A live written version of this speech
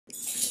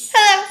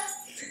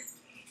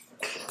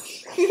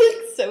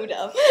so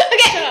dumb.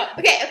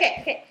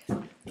 Okay.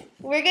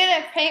 We're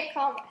gonna prank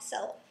call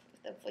myself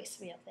with the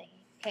voicemail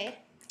thingy, okay?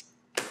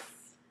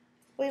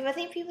 Wait, I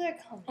think people are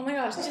coming. Oh my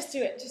gosh, just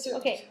do it. Just do it.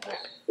 Okay.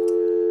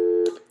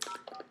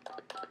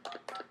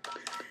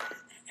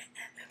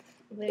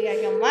 We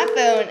gotta go on my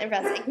phone and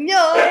press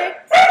ignore.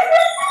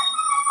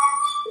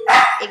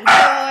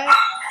 Ignore.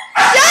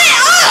 Shut it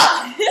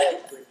off!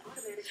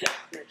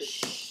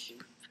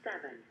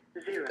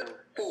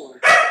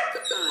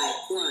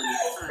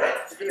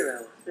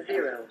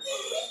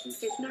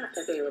 7045150 is not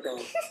available.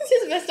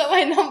 Just messed up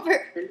my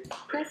number.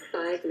 Press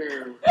 5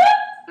 now.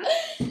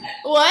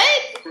 What?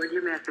 Record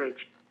your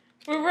message.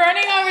 We're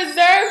running on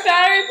reserve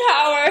battery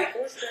power.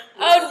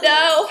 Oh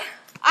no.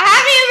 I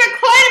haven't even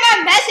recorded my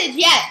message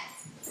yet.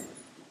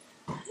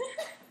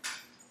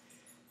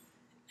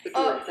 If you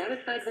are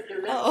satisfied with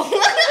your message, Oh.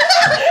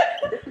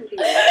 listen to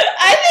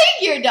I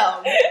think you're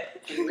dumb.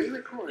 and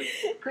re-record.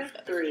 Press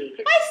 3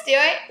 to Hi,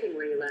 Stuart. continue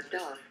where you left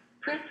off.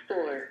 Press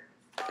 4.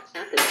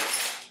 After that,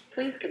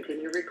 please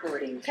continue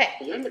recording. Okay.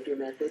 At the end of your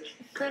message,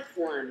 press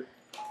 1.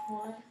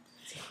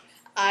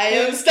 I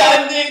am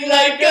standing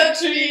like a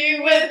tree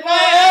with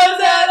my arms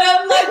out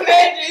of my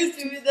branches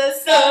to the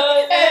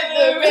sun and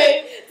the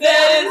rain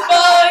that is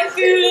falling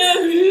through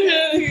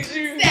the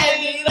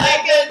standing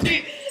like a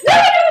tree.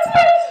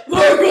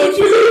 Like a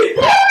tree.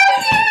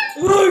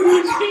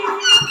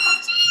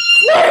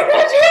 Like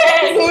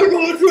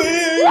a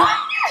tree.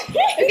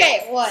 Okay,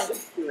 one.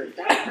 You are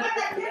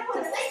satisfied with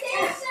your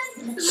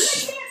message.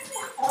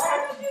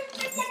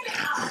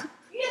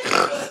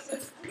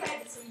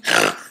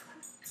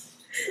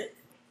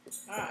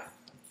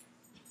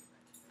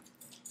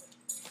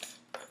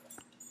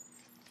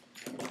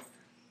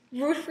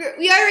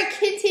 We are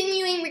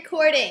continuing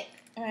recording.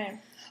 Alright.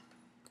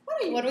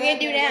 What are we gonna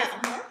do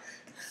now?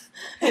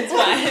 It's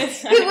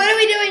fine. Wait, what are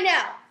we doing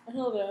now? I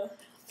don't know.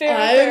 I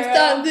am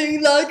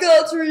standing like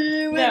a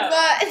tree with No.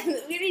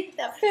 my. We need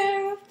to.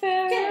 Farrah.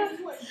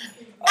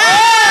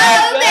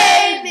 Oh,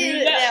 baby!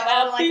 Let No, I my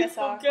don't like that people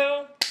song. go.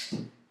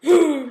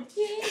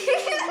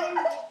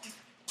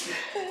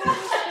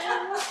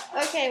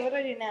 Okay, what do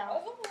I do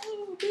now?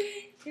 Oh,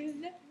 baby,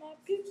 let my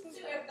people go.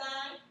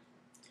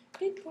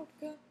 People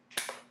go.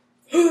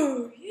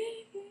 Oh,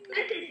 yeah.